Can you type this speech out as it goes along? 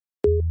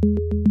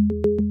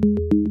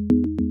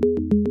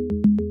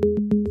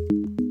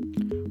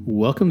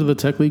Welcome to the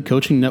Tech Lead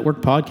Coaching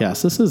Network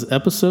podcast. This is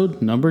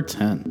episode number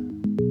 10.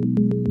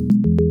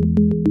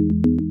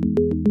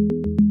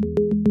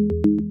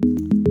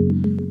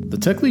 The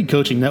Tech Lead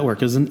Coaching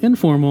Network is an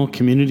informal,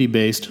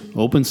 community-based,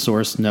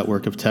 open-source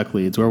network of tech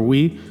leads where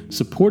we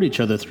support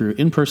each other through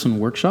in-person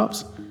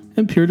workshops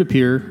and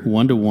peer-to-peer,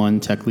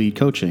 one-to-one tech lead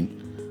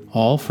coaching,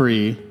 all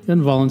free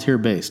and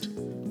volunteer-based.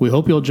 We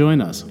hope you'll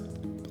join us.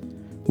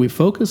 We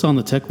focus on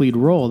the tech lead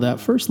role, that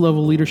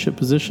first-level leadership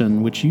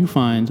position, which you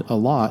find a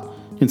lot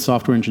in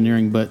software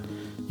engineering, but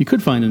you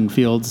could find in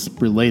fields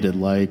related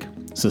like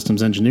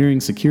systems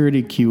engineering,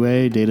 security,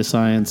 QA, data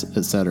science,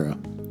 etc.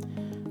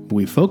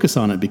 We focus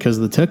on it because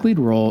the tech lead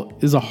role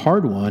is a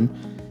hard one,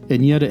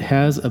 and yet it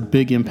has a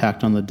big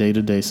impact on the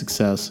day-to-day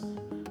success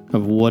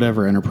of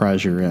whatever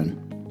enterprise you're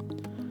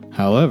in.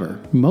 However,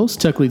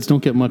 most tech leads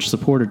don't get much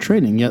support or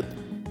training, yet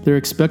they're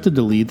expected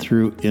to lead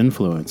through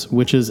influence,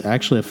 which is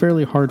actually a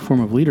fairly hard form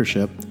of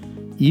leadership,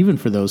 even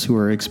for those who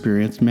are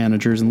experienced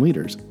managers and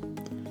leaders.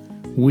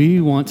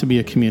 We want to be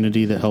a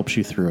community that helps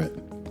you through it.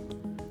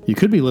 You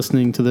could be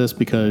listening to this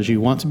because you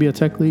want to be a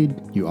tech lead,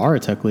 you are a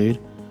tech lead,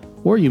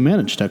 or you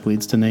manage tech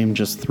leads, to name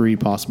just 3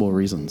 possible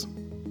reasons.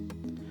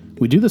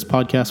 We do this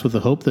podcast with the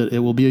hope that it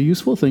will be a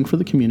useful thing for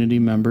the community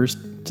members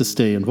to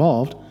stay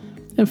involved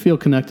and feel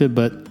connected,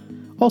 but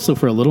also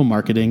for a little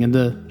marketing and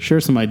to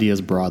share some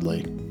ideas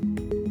broadly.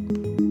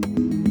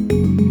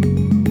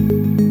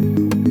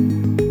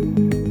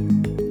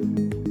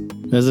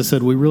 As I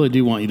said, we really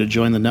do want you to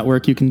join the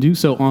network. You can do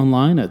so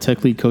online at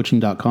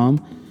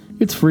techleadcoaching.com.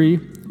 It's free,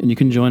 and you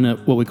can join at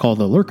what we call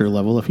the lurker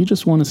level if you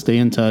just want to stay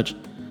in touch,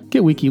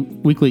 get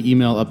weekly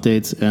email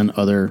updates, and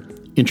other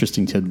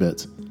interesting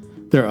tidbits.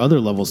 There are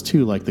other levels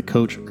too, like the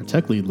coach or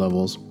tech lead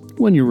levels,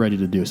 when you're ready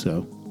to do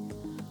so.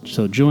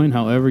 So join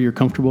however you're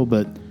comfortable,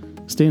 but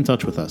stay in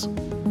touch with us.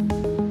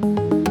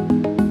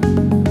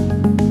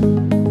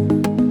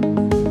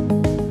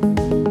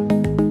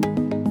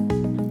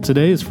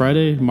 Today is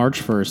Friday,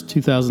 March 1st,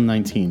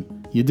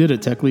 2019. You did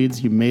it, Tech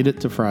Leads. You made it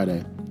to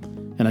Friday.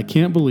 And I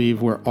can't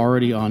believe we're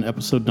already on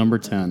episode number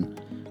 10.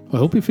 I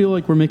hope you feel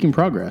like we're making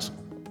progress.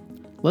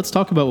 Let's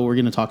talk about what we're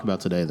going to talk about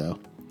today, though.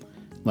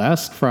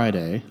 Last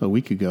Friday, a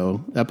week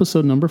ago,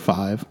 episode number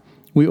 5,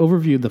 we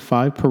overviewed the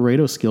 5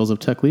 Pareto skills of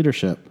tech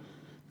leadership,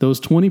 those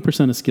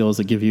 20% of skills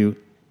that give you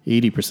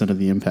 80% of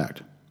the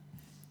impact.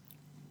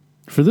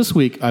 For this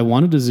week, I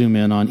wanted to zoom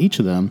in on each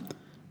of them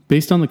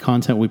based on the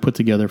content we put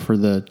together for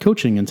the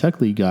coaching and tech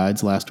lead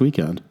guides last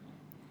weekend.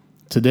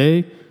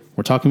 Today,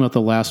 we're talking about the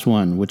last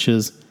one, which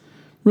is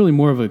really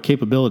more of a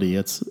capability.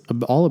 It's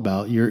all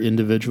about your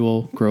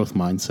individual growth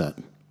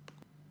mindset.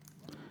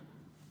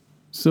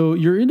 So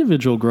your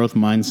individual growth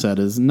mindset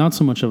is not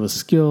so much of a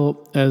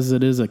skill as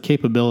it is a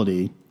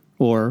capability,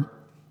 or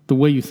the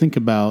way you think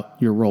about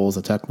your role as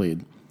a tech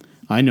lead.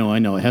 I know,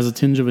 it has a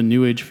tinge of a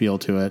new age feel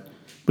to it,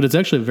 but it's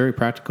actually a very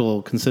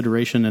practical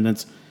consideration, and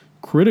it's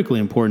critically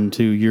important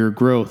to your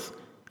growth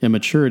and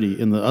maturity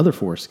in the other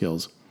 4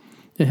 skills.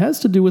 It has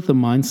to do with the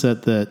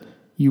mindset that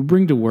you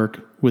bring to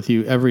work with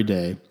you every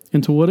day,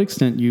 and to what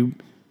extent you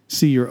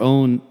see your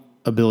own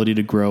ability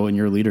to grow in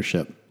your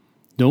leadership.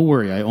 Don't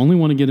worry, I only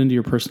want to get into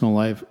your personal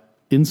life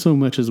in so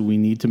much as we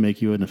need to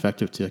make you an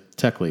effective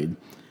tech lead.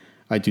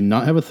 I do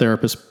not have a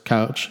therapist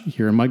couch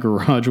here in my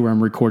garage where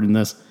I'm recording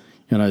this,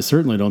 and I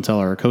certainly don't tell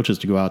our coaches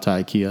to go out to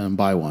IKEA and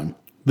buy one.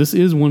 This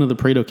is one of the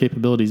Pareto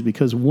capabilities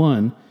because,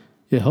 1,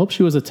 it helps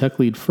you as a tech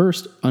lead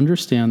first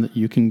understand that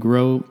you can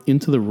grow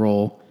into the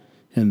role,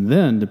 and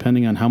then,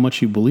 depending on how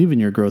much you believe in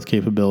your growth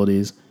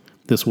capabilities,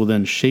 this will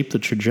then shape the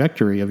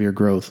trajectory of your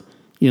growth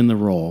in the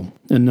role.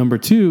 And number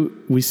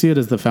 2, we see it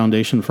as the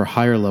foundation for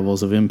higher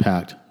levels of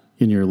impact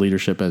in your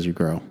leadership as you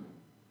grow.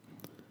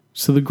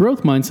 So the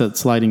growth mindset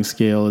sliding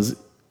scale is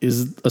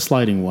a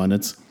sliding one.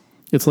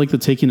 It's like the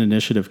taking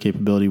initiative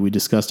capability we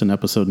discussed in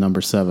episode number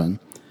 7.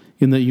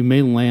 In that you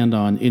may land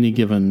on any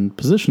given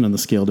position in the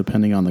scale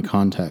depending on the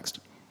context.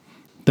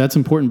 That's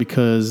important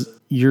because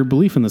your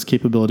belief in this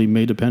capability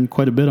may depend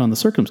quite a bit on the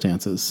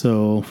circumstances.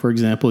 So, for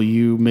example,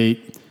 you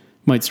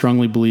might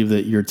strongly believe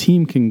that your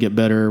team can get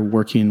better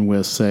working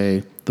with,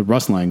 say, the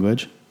Rust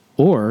language,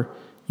 or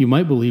you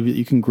might believe that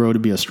you can grow to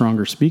be a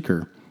stronger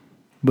speaker,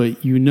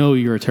 but you know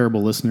you're a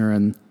terrible listener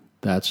and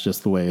that's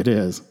just the way it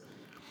is.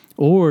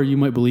 Or you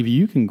might believe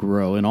you can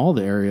grow in all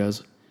the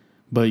areas,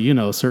 but,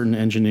 certain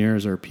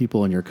engineers or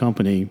people in your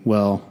company,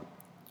 well,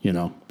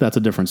 that's a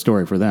different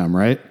story for them,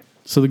 right?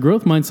 So the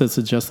growth mindset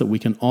suggests that we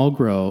can all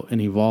grow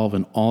and evolve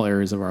in all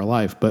areas of our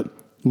life, but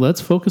let's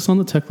focus on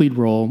the tech lead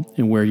role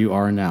and where you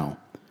are now.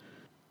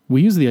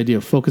 We use the idea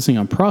of focusing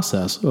on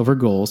process over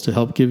goals to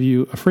help give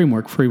you a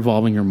framework for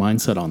evolving your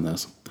mindset on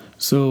this.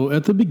 So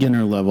at the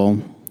beginner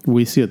level,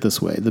 we see it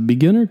this way. The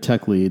beginner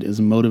tech lead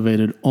is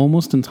motivated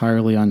almost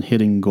entirely on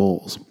hitting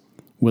goals,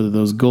 whether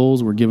those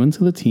goals were given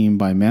to the team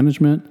by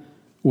management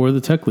or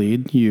the tech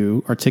lead,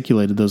 you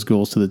articulated those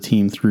goals to the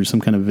team through some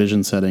kind of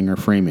vision setting or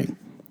framing.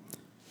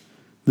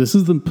 This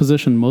is the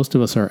position most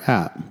of us are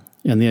at,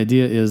 and the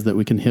idea is that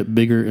we can hit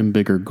bigger and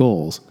bigger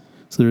goals.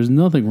 So there's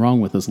nothing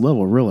wrong with this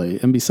level, really.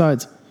 And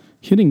besides,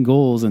 Hitting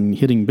goals and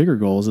hitting bigger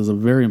goals is a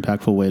very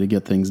impactful way to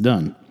get things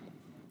done.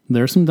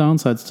 There are some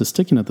downsides to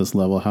sticking at this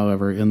level,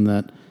 however, in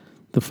that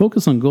the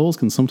focus on goals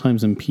can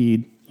sometimes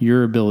impede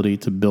your ability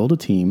to build a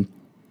team,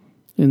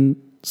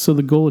 and so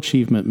the goal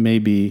achievement may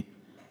be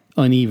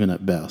uneven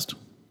at best.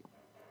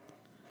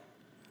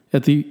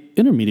 At the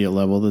intermediate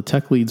level, the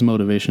tech lead's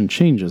motivation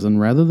changes, and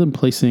rather than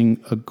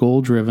placing a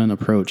goal-driven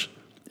approach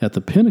at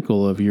the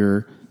pinnacle of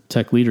your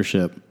tech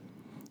leadership,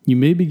 you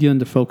may begin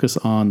to focus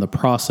on the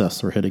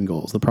process for hitting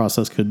goals. The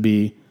process could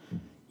be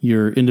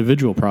your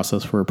individual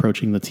process for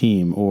approaching the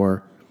team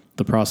or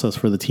the process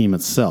for the team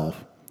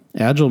itself.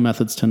 Agile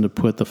methods tend to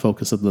put the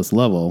focus at this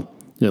level,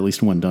 at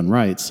least when done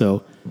right.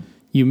 So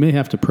you may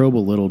have to probe a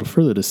little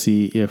further to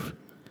see if,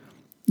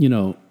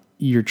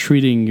 you're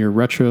treating your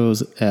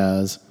retros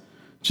as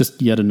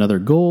just yet another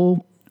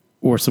goal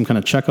or some kind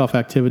of checkoff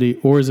activity,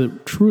 or is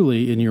it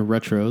truly in your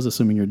retros,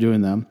 assuming you're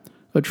doing them,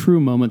 a true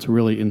moment to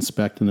really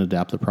inspect and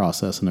adapt the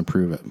process and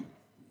improve it.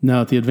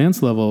 Now, at the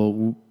advanced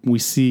level, we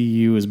see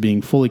you as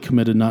being fully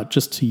committed not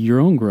just to your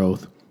own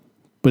growth,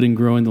 but in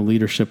growing the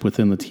leadership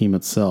within the team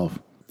itself.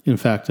 In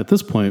fact, at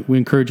this point, we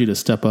encourage you to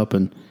step up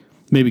and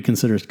maybe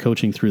consider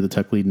coaching through the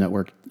Tech Lead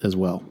Network as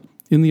well.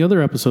 In the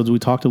other episodes, we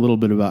talked a little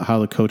bit about how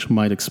the coach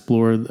might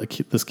explore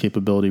this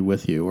capability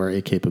with you, or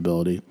a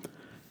capability.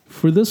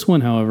 For this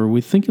one, however, we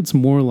think it's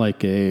more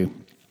like a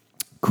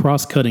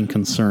cross-cutting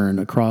concern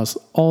across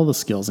all the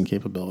skills and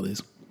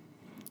capabilities.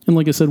 And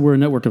like I said, we're a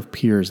network of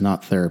peers,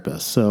 not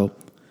therapists. So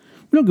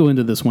we don't go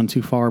into this one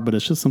too far, but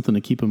it's just something to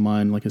keep in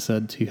mind, like I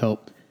said, to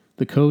help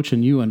the coach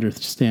and you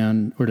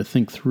understand or to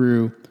think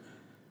through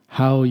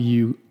how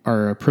you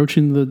are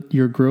approaching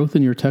your growth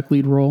in your tech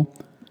lead role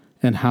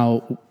and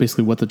how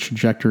basically what the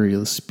trajectory or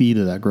the speed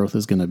of that growth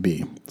is going to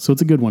be. So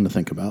it's a good one to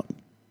think about.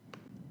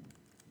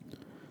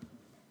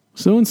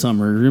 So in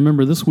summary,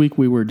 remember this week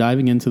we were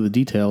diving into the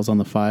details on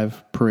the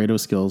 5 Pareto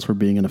skills for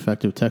being an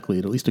effective tech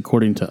lead, at least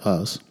according to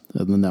us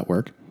in the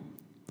network.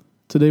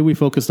 Today we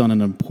focused on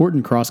an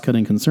important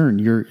cross-cutting concern,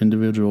 your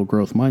individual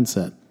growth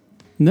mindset.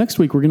 Next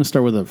week we're going to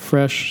start with a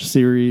fresh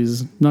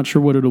series. Not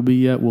sure what it'll be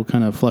yet. We'll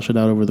kind of flesh it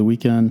out over the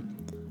weekend.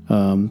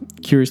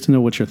 Curious to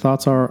know what your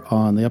thoughts are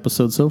on the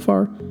episode so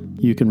far.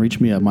 You can reach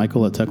me at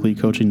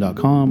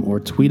michael@techleadcoaching.com or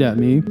tweet at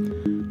me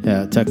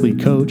at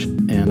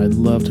techleadcoach, and I'd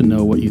love to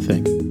know what you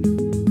think.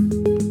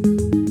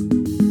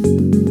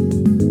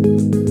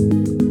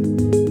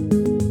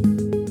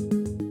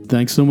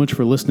 Thanks so much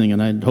for listening,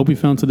 and I hope you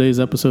found today's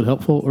episode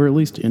helpful or at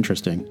least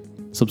interesting.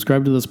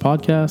 Subscribe to this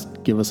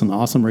podcast, give us an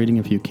awesome rating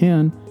if you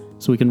can,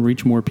 so we can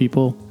reach more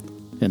people,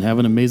 and have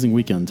an amazing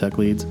weekend, Tech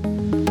Leads.